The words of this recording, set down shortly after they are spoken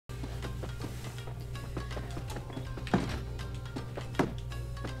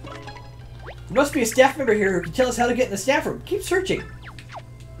There must be a staff member here who can tell us how to get in the staff room. Keep searching.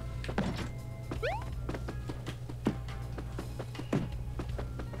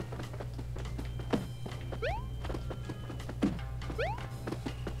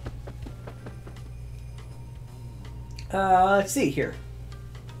 Let's see here.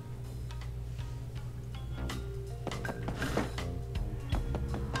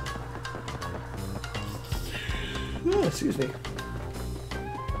 Oh, excuse me.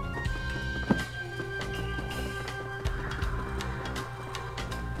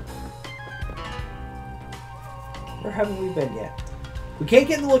 Where haven't we been yet? We can't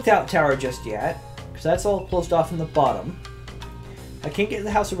get in the lookout tower just yet, because that's all closed off from the bottom. I can't get in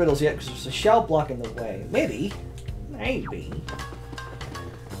the House of Riddles yet, because there's a shell blocking the way. Maybe. Maybe.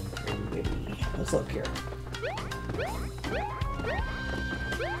 Let's look here.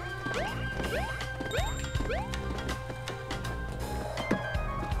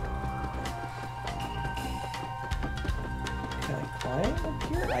 Can I climb up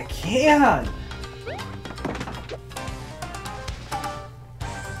here? I can!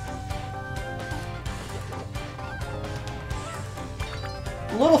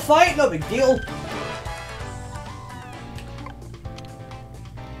 A little fight, no big deal.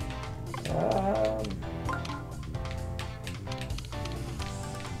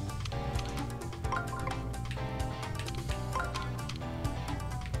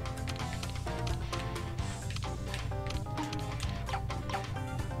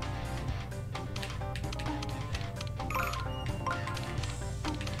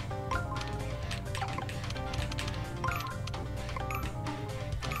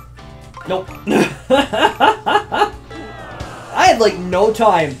 Nope. I had like no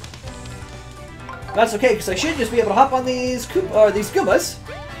time. That's okay, because I should just be able to hop on these Goombas.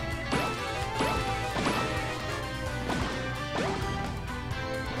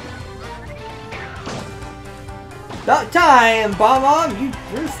 About time, Bomb-Bomb!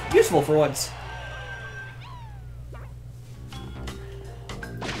 You're useful for once.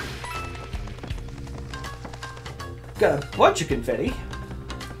 Got a bunch of confetti.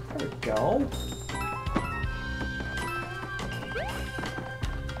 There we go.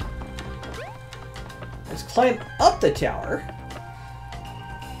 Let's climb up the tower.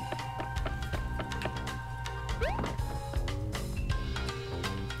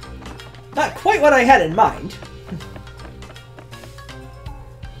 Not quite what I had in mind.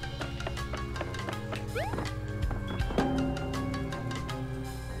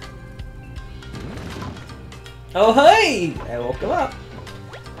 Oh hey! I woke him up.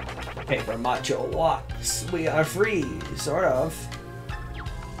 Paper Macho walks. We are free, sort of.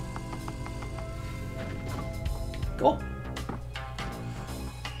 Cool.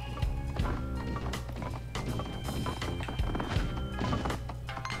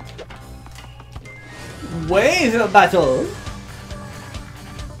 Wave battle.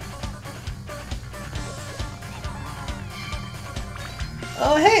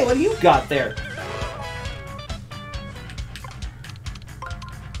 Oh hey, what do you got there?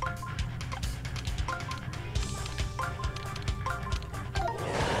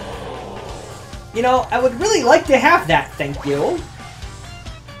 You know, I would really like to have that, thank you.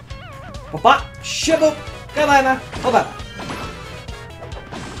 Bop, shaboop, kabana, bop.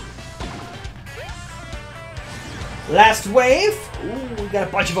 Last wave. Ooh, we got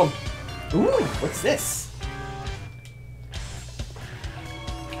a bunch of them. Ooh, what's this?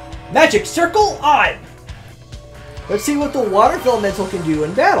 Magic circle on. Let's see what the water elemental can do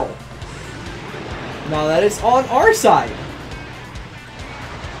in battle. Now that it's on our side.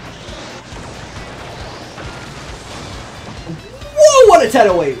 Whoa, what a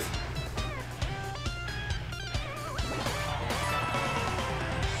tidal wave!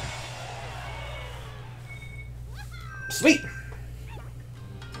 Sweet!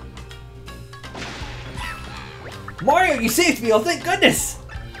 Mario, you saved me! Oh, thank goodness!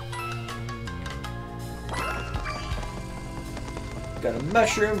 Got a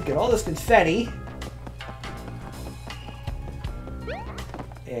mushroom, get all this confetti.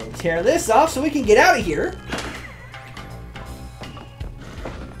 And tear this off so we can get out of here.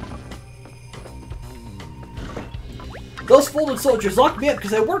 Those folded soldiers locked me up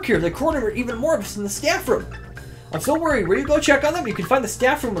because I work here. They cornered even more of us in the staff room. I'm so worried. Where you go check on them, you can find the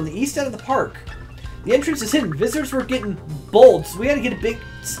staff room on the east end of the park. The entrance is hidden. Visitors were getting bold, so we had to get a big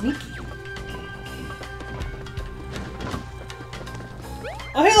sneaky.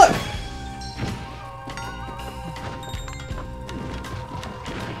 Oh, hey, look!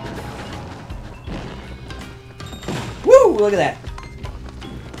 Woo! Look at that.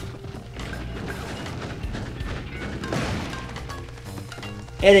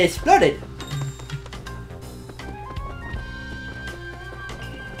 It exploded.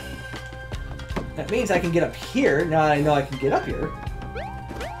 means I can get up here. Now I know I can get up here.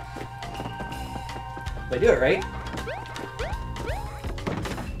 If I do it right.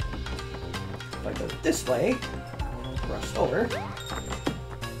 If I go this way, cross over.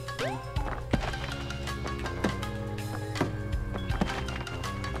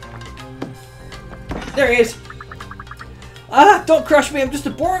 There he is! Ah, don't crush me, I'm just a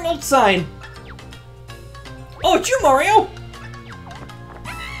boring old sign! Oh, it's you, Mario!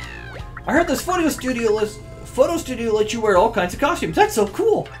 I heard this photo studio lets you wear all kinds of costumes. That's so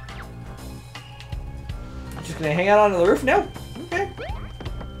cool! Just gonna hang out on the roof now? Okay.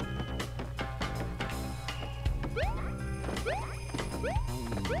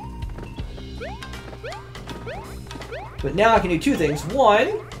 But now I can do two things.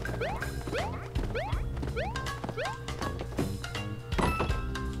 One...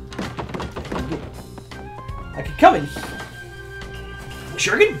 I could come in.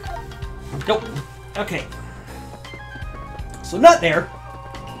 Shuriken? Nope. Okay. So not there.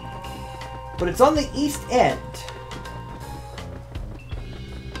 But it's on the east end.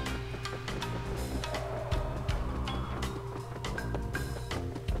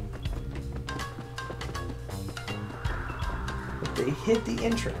 But they hid the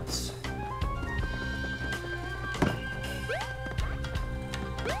entrance.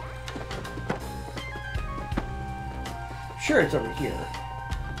 Sure, it's over here.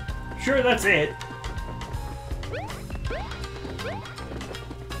 Sure, that's it.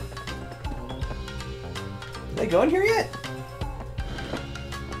 Did I go in here yet?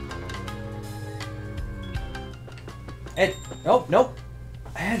 Oh, nope.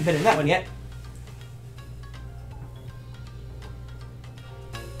 I haven't been in that one yet.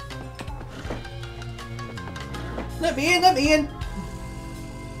 Let me in, let me in.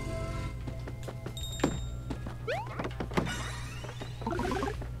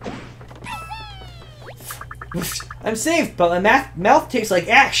 I'm safe, but my mouth tastes like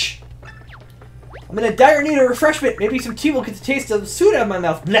ash. I'm in a dire need of refreshment. Maybe some tea will get the taste of the soot out of my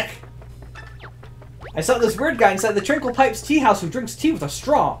mouth. Blech. I saw this weird guy inside the Trinkle Pipes tea house who drinks tea with a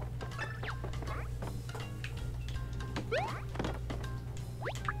straw.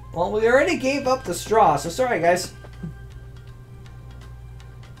 Well, we already gave up the straw, so sorry, guys.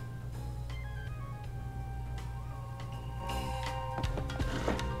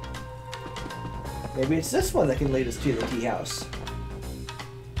 Maybe it's this one that can lead us to the tea house.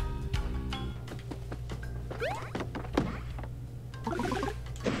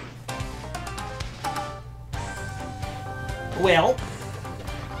 Well.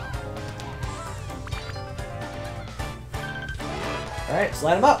 Alright, let's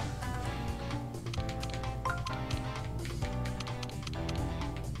line them up.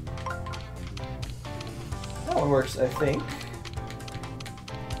 That one works, I think.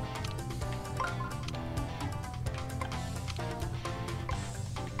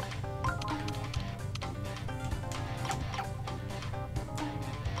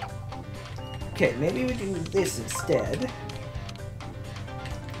 Okay, maybe we do this instead.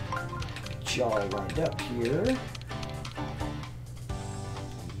 Get you all lined up here.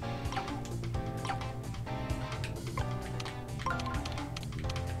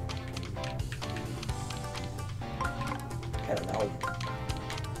 I don't know.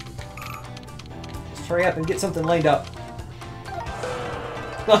 Just hurry up and get something lined up.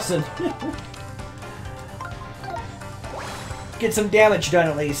 Listen. Get some damage done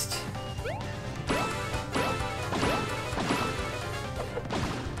at least.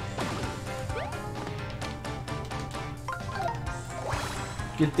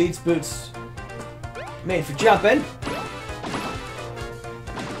 Get these boots made for jumping.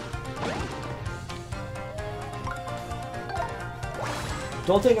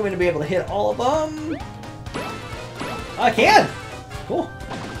 Don't think I'm going to be able to hit all of them. I can! Cool.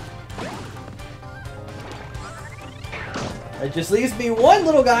 It just leaves me one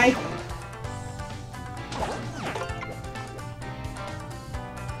little guy.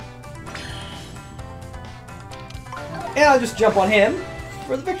 And I'll just jump on him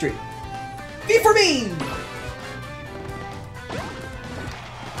for the victory. V for me!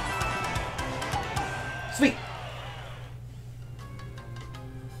 Sweet.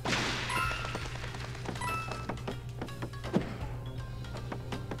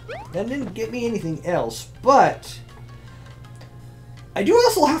 That didn't get me anything else, but I do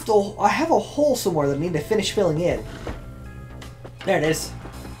also have to. I have a hole somewhere that I need to finish filling in. There it is.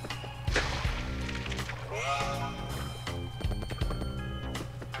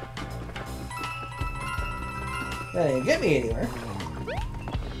 That didn't get me anywhere.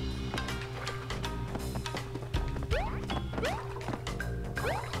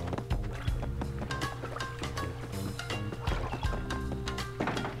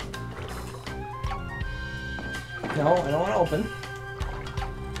 No, I don't want to open.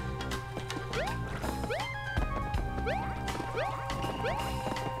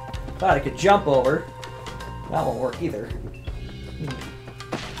 Thought I could jump over. That won't work either.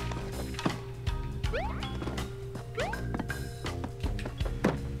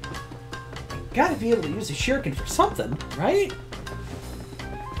 Gotta be able to use a shuriken for something, right?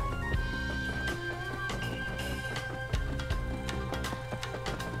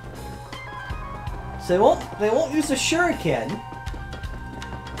 So they won't use the shuriken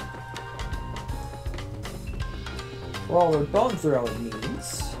for all their bone throwing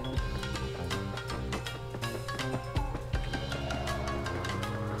needs.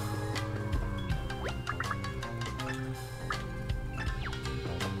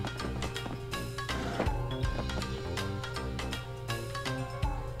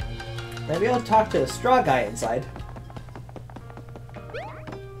 Maybe I'll talk to the straw guy inside.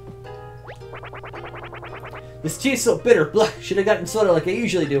 This tea is so bitter. Blah. Should have gotten soda like I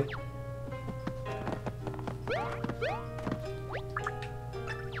usually do.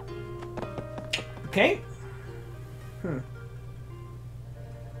 Okay.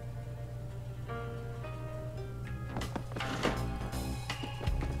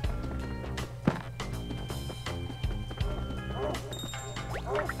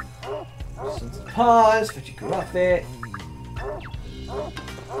 Pause, but you go off it.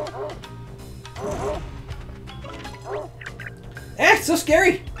 Eh, it's so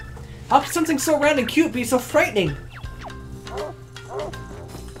scary! How could something so round and cute be so frightening?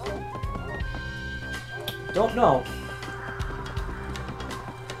 Don't know.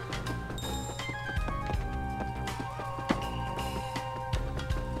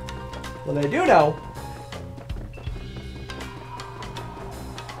 What I do know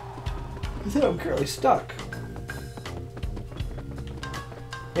is that I'm currently stuck.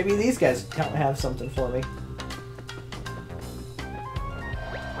 Maybe these guys don't have something for me.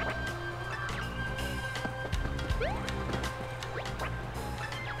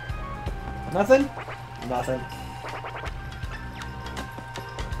 Nothing? Nothing.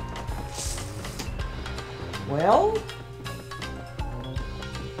 Well...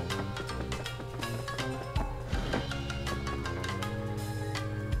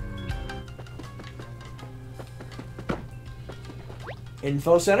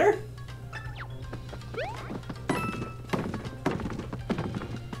 Info center?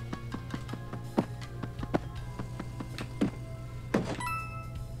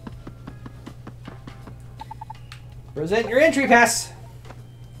 Present your entry pass.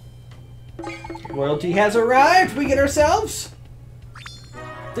 Royalty has arrived. We get ourselves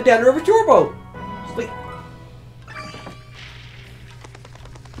the Downriver Tour Boat. Sweet.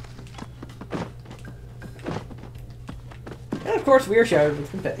 And of course, we are showered with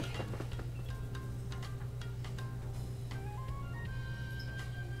confetti.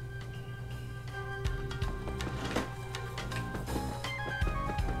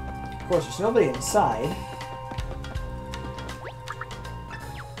 Of course, there's nobody inside.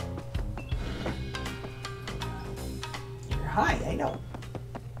 You're high, I know.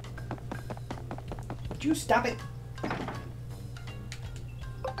 Would you stop it?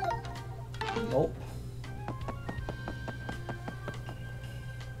 Nope.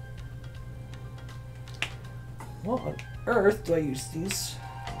 What on earth do I use these?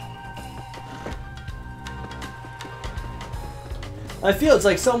 I feel it's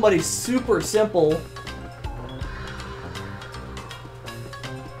like somebody's super simple.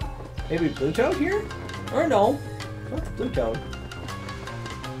 Maybe Blue Toad here? Or no, not the Blue Toad.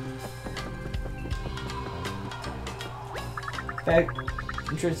 In fact,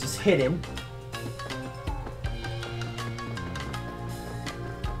 entrance is hidden.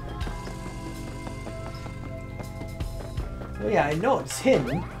 Well, yeah, I know it's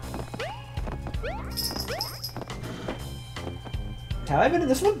hidden. Have I been in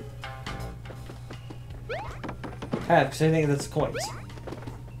this one? I have, because I think that's coins.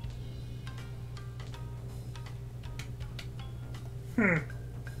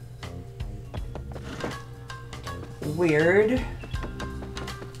 Weird.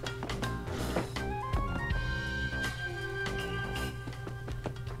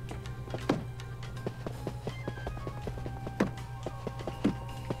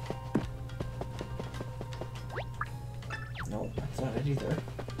 No, that's not it either.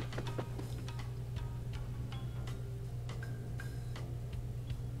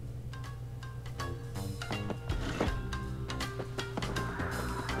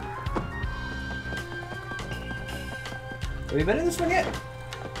 Have we been in this one yet?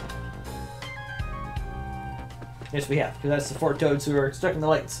 Yes, we have, because that's the four toads who are stuck in the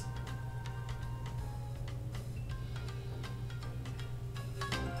lights.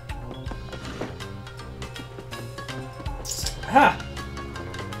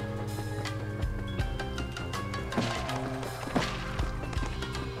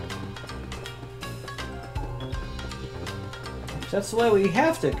 That's the way we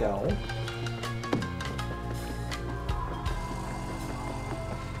have to go.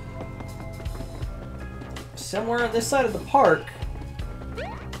 Somewhere on this side of the park.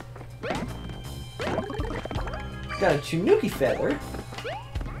 Got a Tanuki feather.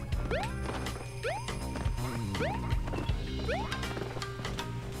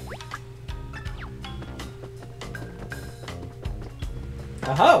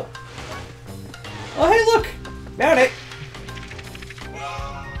 Oh! Oh, hey, look! Found it!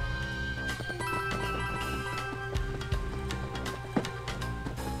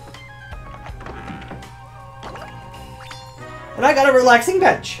 And I got a relaxing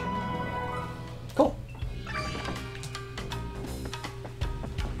bench. Cool.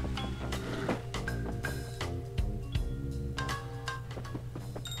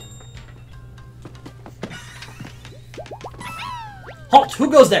 Halt!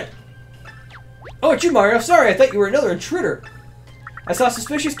 Who goes there? Oh, it's you, Mario. Sorry, I thought you were another intruder. I saw a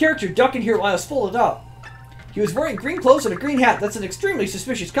suspicious character duck in here while I was folded up. He was wearing green clothes and a green hat. That's an extremely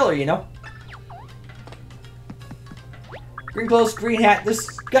suspicious color, you know. Green clothes, green hat.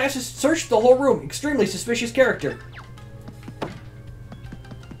 This guy just searched the whole room. Extremely suspicious character.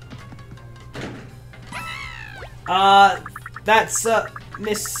 That's,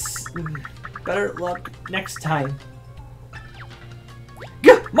 Miss... Better luck next time.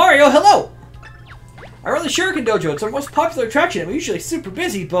 Gah! Mario, hello! I run the Shuriken Dojo. It's our most popular attraction. I'm usually super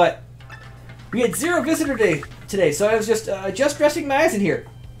busy, but... we had 0 visitor today, so I was just resting my eyes in here.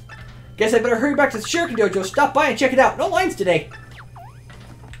 Guess I better hurry back to the Shuriken Dojo, stop by and check it out. No lines today.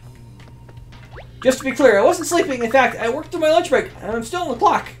 Just to be clear, I wasn't sleeping. In fact, I worked through my lunch break, and I'm still on the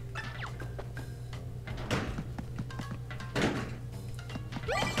clock.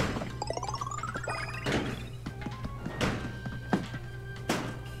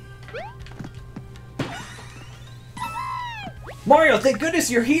 Mario, thank goodness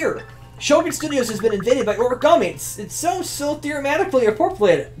you're here. Shogun Studios has been invaded by Origami. It's so thematically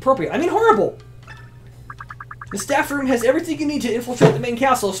appropriate. I mean, horrible. The staff room has everything you need to infiltrate the main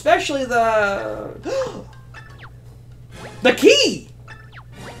castle, especially the... the key!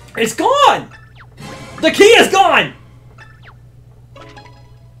 It's gone! The key is gone!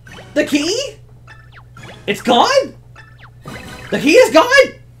 The key? It's gone? The key is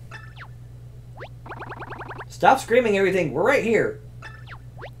gone? Stop screaming everything. We're right here.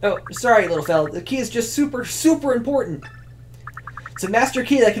 Oh, sorry, little fella. The key is just super important. It's a master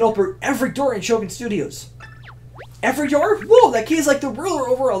key that can open every door in Shogun Studios. Every door? Whoa, that key is like the ruler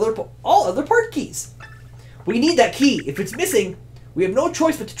over all other part keys. We need that key. If it's missing, we have no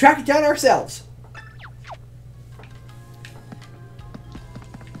choice but to track it down ourselves.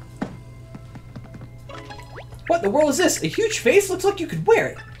 What in the world is this? A huge face? Looks like you could wear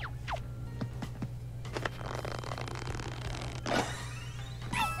it.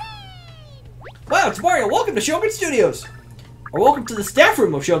 Wow, it's Mario. Welcome to Shogun Studios. Or welcome to the staff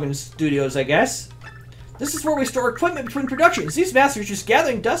room of Shogun Studios, I guess. This is where we store equipment between productions. These masters are just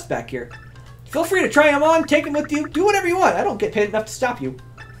gathering dust back here. Feel free to try them on, take them with you, do whatever you want. I don't get paid enough to stop you.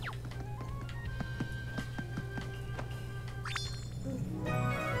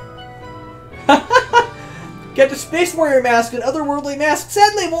 Get the Space Warrior mask and otherworldly mask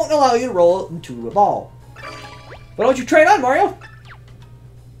sadly won't allow you to roll into a ball. Why don't you try it on, Mario?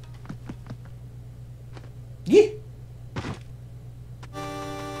 Yeah.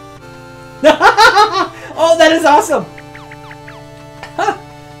 Oh, that is awesome! Huh.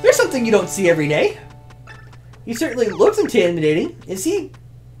 There's something you don't see every day. He certainly looks intimidating. Is he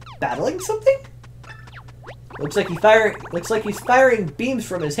battling something? Looks like he's firing beams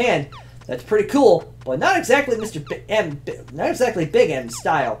from his hand. That's pretty cool, but not exactly not exactly Big M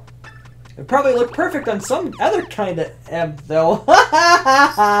style. It probably look perfect on some other kind of M, though.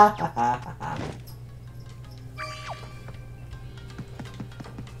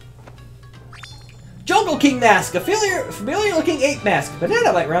 Jungle King mask, a familiar looking ape mask.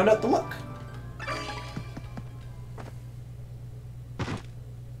 Banana might round out the look.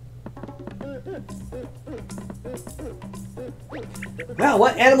 Wow,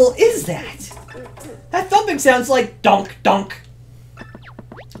 what animal is that? That thumping sounds like dunk dunk.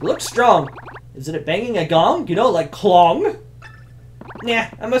 It looks strong. Is it banging a gong? You know, like clong? Nah,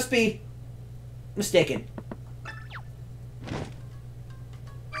 I must be mistaken.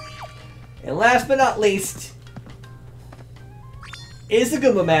 And last but not least is the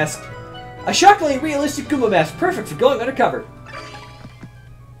Goomba mask. A shockingly realistic Goomba mask, perfect for going undercover.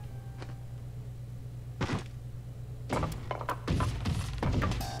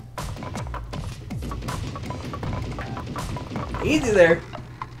 Easy there.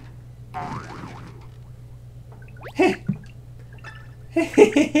 Heh.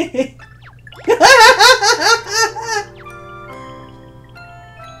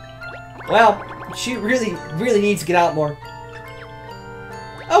 Well, she really needs to get out more.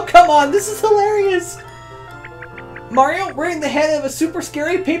 Oh, come on, this is hilarious! Mario, wearing the head of a super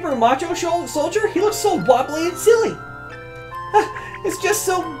scary paper macho soldier? He looks so wobbly and silly. It's just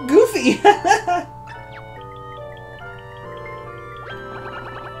so goofy.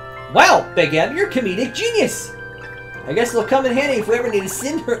 Wow, Big Ed, you're a comedic genius. I guess it'll come in handy if we ever need to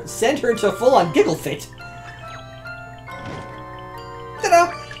send her into a full-on giggle fit.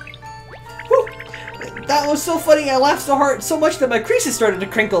 Ta-da! Whew. That was so funny, I laughed so much that my creases started to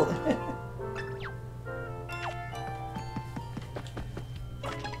crinkle.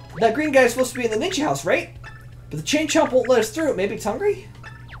 That green guy's supposed to be in the ninja house, right? But the chain chomp won't let us through. Maybe it's hungry?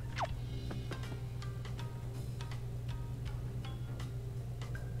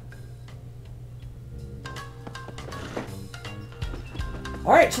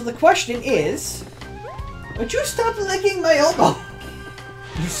 Alright, so the question is... Would you stop licking my elbow?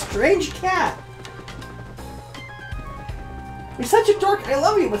 You strange cat. You're such a dork, I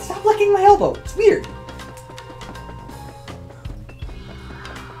love you, but stop licking my elbow. It's weird.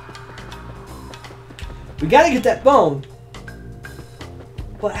 We gotta get that bone.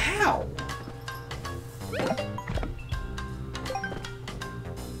 But how?